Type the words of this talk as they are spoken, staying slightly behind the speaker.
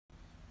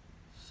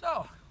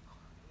So,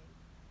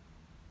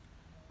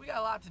 we got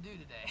a lot to do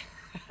today.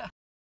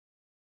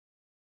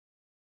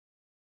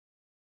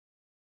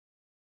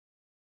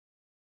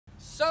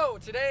 So,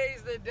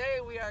 today's the day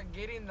we are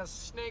getting the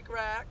snake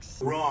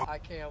racks. Wrong. I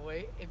can't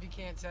wait, if you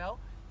can't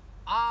tell.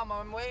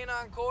 I'm waiting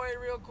on Corey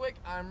real quick.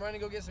 I'm running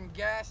to go get some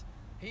gas.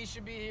 He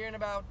should be here in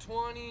about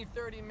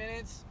 20-30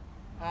 minutes.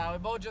 We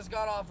both just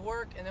got off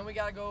work, and then we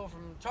gotta go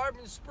from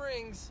Tarpon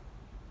Springs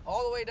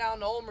all the way down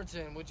to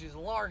Ulmerton, which is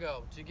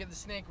Largo, to get the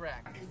snake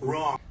rack.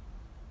 Wrong.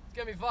 It's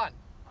gonna be fun.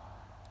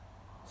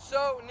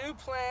 So, new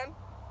plan.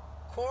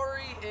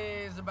 Corey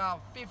is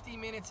about 50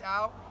 minutes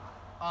out,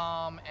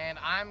 and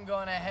I'm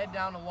gonna head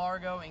down to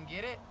Largo and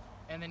get it,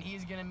 and then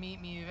he's gonna meet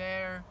me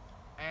there,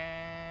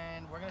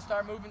 and we're gonna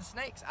start moving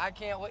snakes. I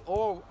can't wait.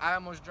 Oh, I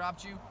almost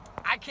dropped you.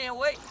 I can't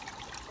wait.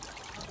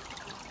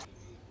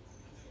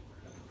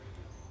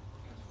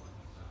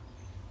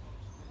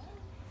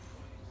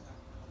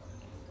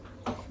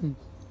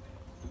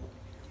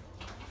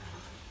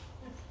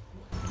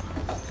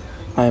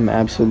 I am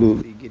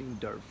absolutely getting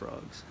dart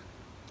frogs.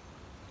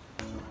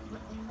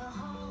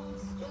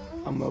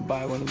 I'm gonna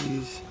buy one of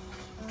these.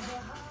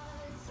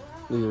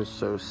 These are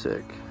so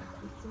sick.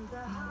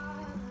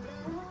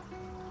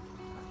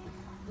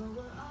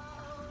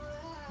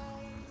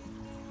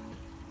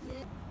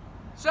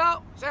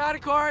 So, say hi to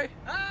Corey.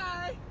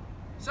 Hi!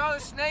 So the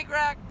snake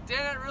rack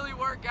didn't really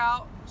work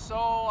out, so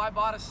I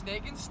bought a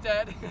snake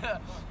instead.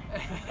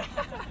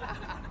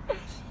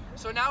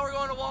 So now we're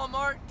going to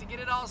Walmart to get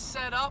it all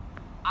set up.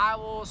 I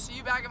will see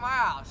you back at my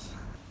house.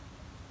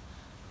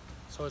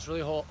 So it's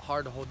really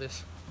hard to hold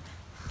this,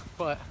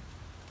 but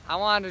I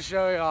wanted to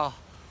show y'all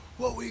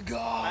what we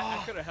got.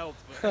 I could have helped,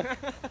 but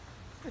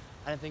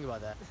I didn't think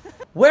about that.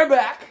 We're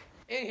back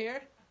in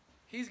here.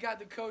 He's got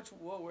the coach.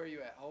 Whoa, where are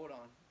you at? Hold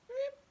on.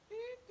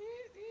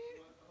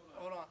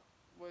 Hold on.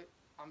 Wait,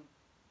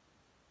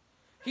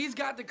 He's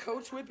got the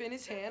coach whip in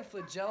his hand,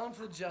 flagellum,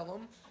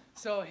 flagellum.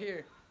 So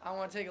here, I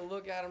want to take a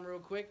look at him real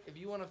quick. If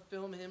you want to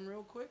film him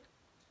real quick.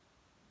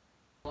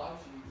 I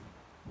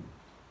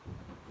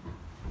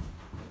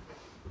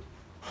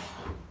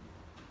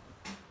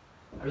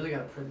really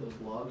gotta print those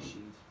log sheets.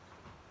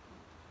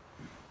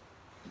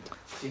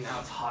 See,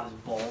 now it's hot as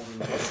balls in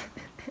this.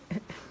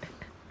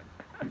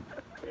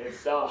 it's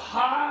so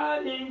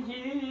hot in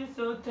here,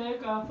 so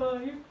take off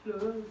all your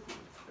clothes.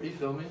 Are you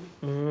filming?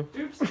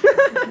 Mm-hmm. Oops.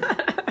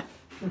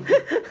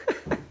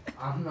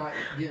 I'm not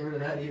getting rid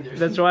of that either.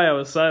 That's why I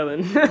was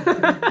silent.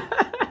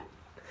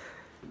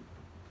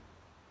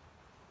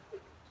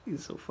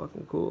 He's so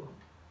fucking cool.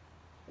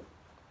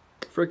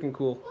 Freaking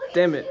cool. Look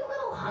Damn at it. you,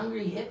 little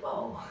hungry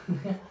hippo.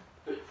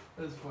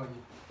 That's funny.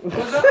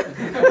 What's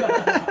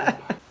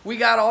up? We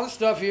got all the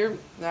stuff here.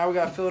 Now we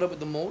gotta fill it up with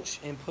the mulch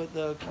and put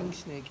the king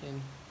snake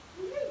in.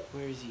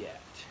 Where is he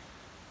at?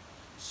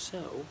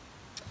 So,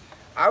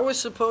 I was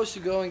supposed to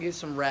go and get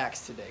some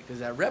racks today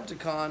because at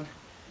Repticon,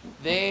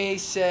 they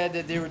said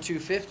that they were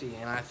 $250,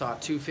 and I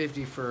thought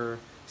 $250 for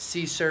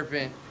sea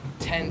serpent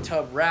 10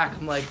 tub rack.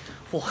 I'm like,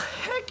 well,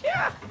 heck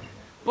yeah!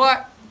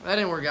 But that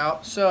didn't work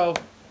out, so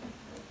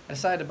I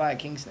decided to buy a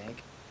king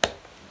snake,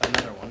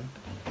 another one,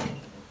 and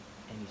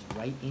he's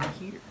right in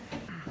here.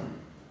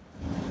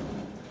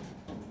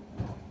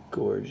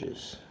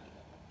 Gorgeous.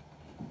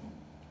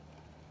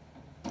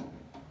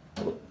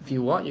 If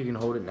you want, you can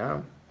hold it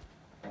now.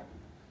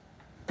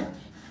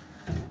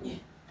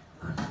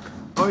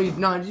 Oh,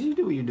 no, you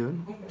do what you're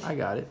doing. I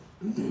got it.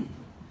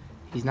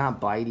 He's not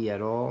bitey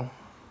at all.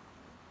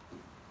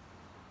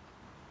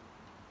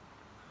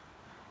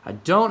 I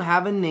don't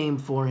have a name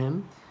for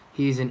him.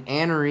 He's an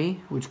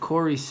anery, which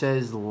Corey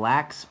says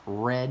lacks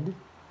red.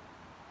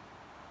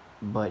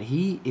 But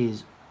he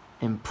is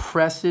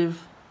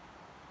impressive.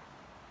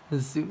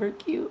 He's super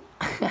cute.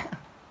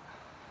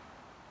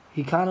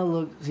 He kind of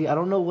looks... See, I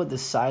don't know what the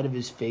side of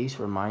his face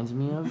reminds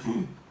me of.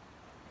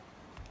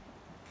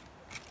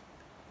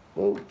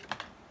 Whoa.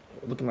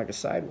 Looking like a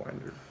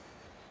sidewinder.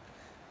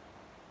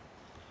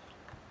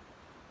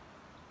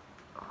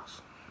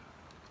 Awesome.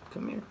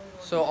 Come here.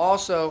 So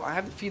also, I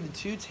have to feed the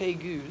two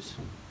tegus.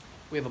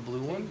 We have a blue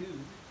one.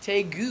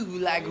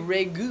 Tegu, like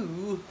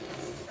ragu.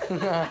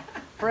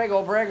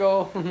 Prego,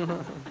 prego.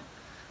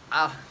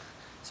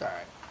 It's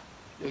alright.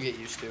 You'll get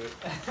used to it.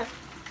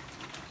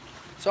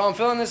 So I'm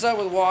filling this up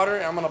with water,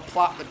 and I'm going to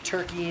plop the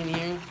turkey in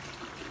here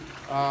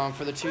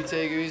for the two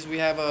tegus. We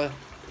have a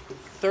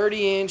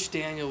 30-inch,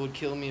 Daniel would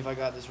kill me if I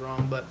got this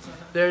wrong, but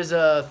there's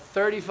a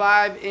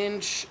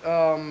 35-inch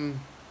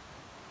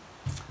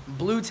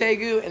blue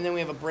tegu, and then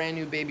we have a brand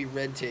new baby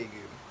red tegu.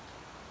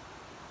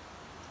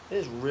 It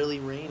is really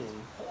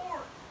raining.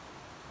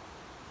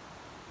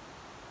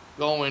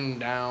 Going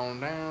down,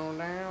 down,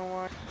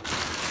 down.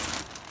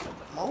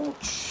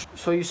 Mulch.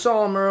 So you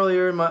saw him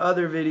earlier in my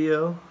other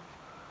video.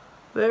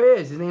 There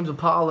he is. His name's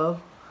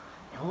Apollo.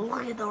 And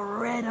look at the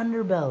red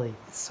underbelly.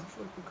 It's so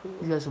fucking cool.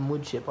 He's got some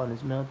wood chip on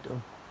his mouth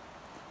though.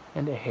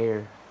 And a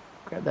hair.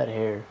 Grab that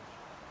hair.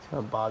 It's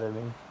gonna bother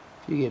me.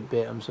 If you get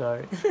bit, I'm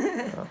sorry.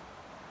 Oh.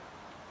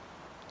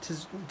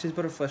 Just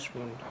put a flesh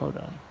wound. Hold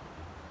on.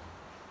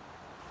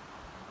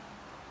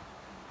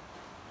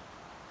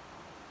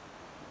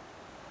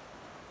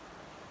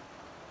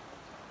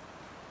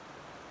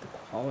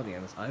 quality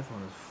on this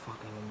iPhone is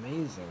fucking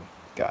amazing.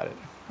 Got it.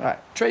 All right,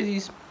 try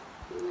these.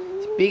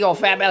 Big old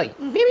fat belly.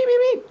 Beep, beep,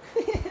 beep,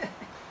 beep.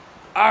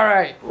 All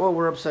right. Well,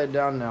 we're upside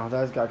down now.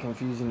 That got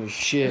confusing as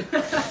shit.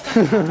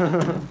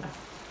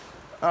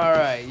 All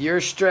right,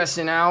 you're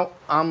stressing out.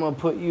 I'm gonna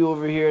put you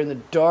over here in the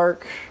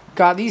dark.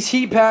 God, these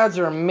heat pads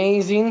are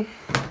amazing.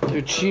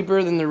 They're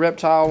cheaper than the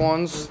reptile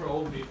ones. They're for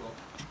old people.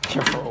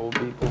 They're for old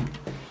people.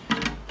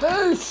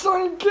 Hey,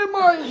 Sonny, get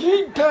my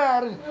heat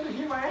pad.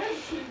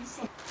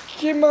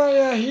 Get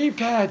my heat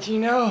pad, you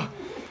know.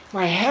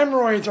 My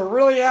hemorrhoids are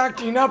really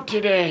acting up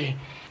today.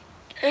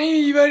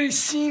 Anybody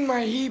seen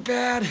my heat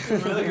pad?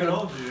 Really good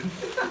old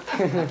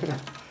dude.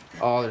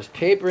 Oh, there's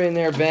paper in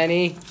there,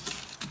 Benny.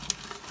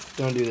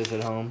 Don't do this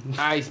at home.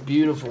 Nice,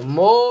 beautiful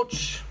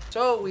mulch.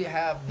 So we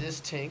have this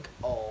tank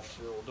all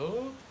filled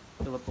up.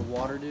 Fill up the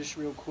water dish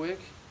real quick.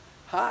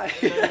 Hi.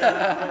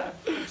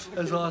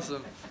 That's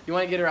awesome. You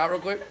want to get her out real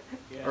quick?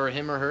 Yeah. Or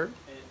him or her?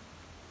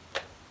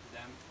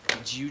 Them.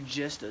 Did you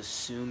just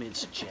assume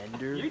it's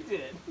gender? You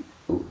did.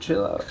 Ooh,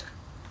 chill out.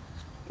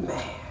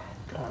 Man.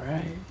 All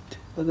right.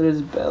 Look at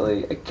his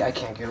belly. I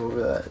can't get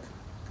over that.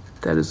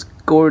 That is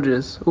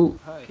gorgeous. Ooh.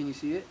 Hi. Can you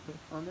see it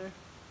on there?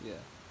 Yeah.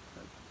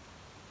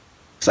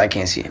 Because I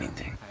can't see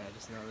anything. I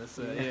just noticed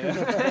it.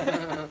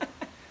 Yeah.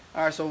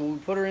 All right, so we'll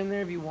put her in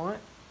there if you want.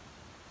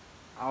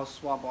 I'll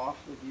swap off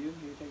with you.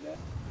 You take that?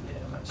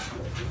 Yeah, I might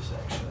strip this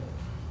actually.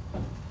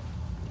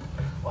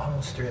 Well, I'm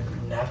gonna strip a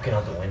napkin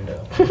out the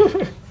window. There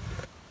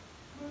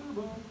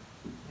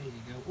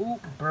you go. Ooh,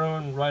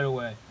 burn right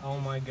away. Oh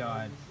my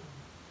god.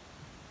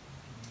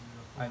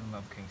 I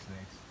love king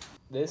snakes.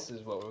 This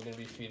is what we're gonna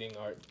be feeding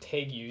our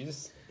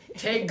tegus.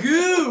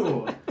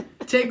 Tegu!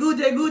 Tegu,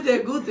 tegu,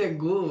 tegu,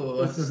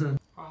 tegu.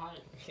 Hi.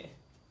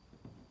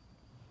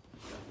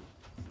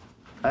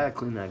 I gotta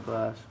clean that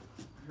glass.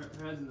 Her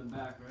head's in the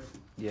back, right?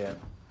 Yeah.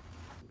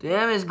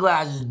 Damn, this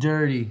glass is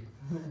dirty.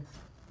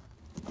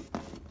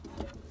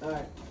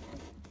 Alright. At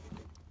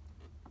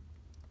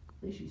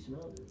least she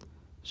smelled it.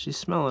 She's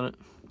smelling it.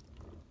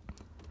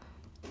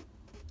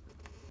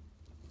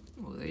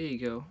 Well, there you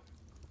go.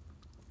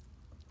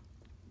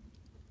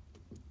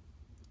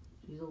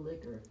 She's a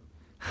licker.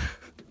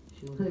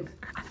 She licks.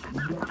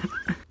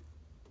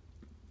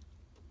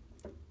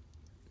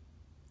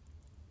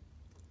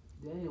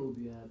 Daniel will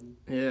be happy.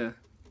 Yeah.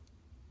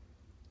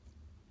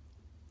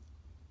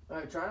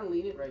 Alright, try and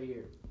lean it right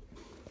here.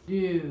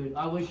 Dude,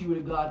 I wish you would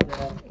have got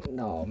that.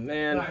 No,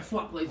 man. Alright,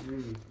 swap places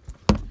with me.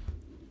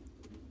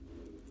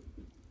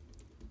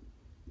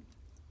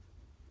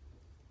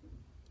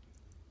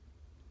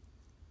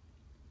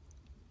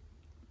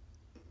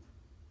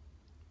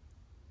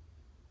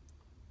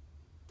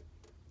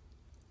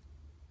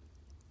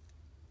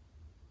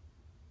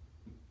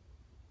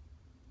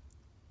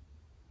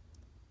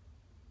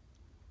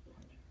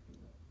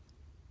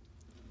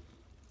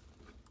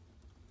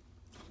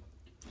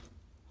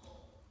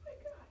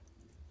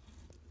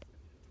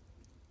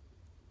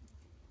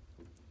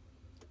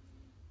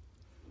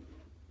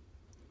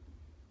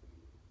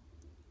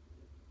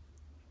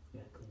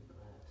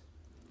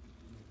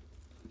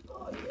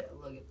 Oh yeah,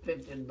 look, it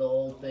picked the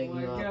whole thing Oh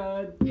my up.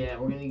 god. Yeah,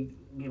 we're gonna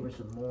give her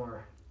some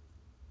more.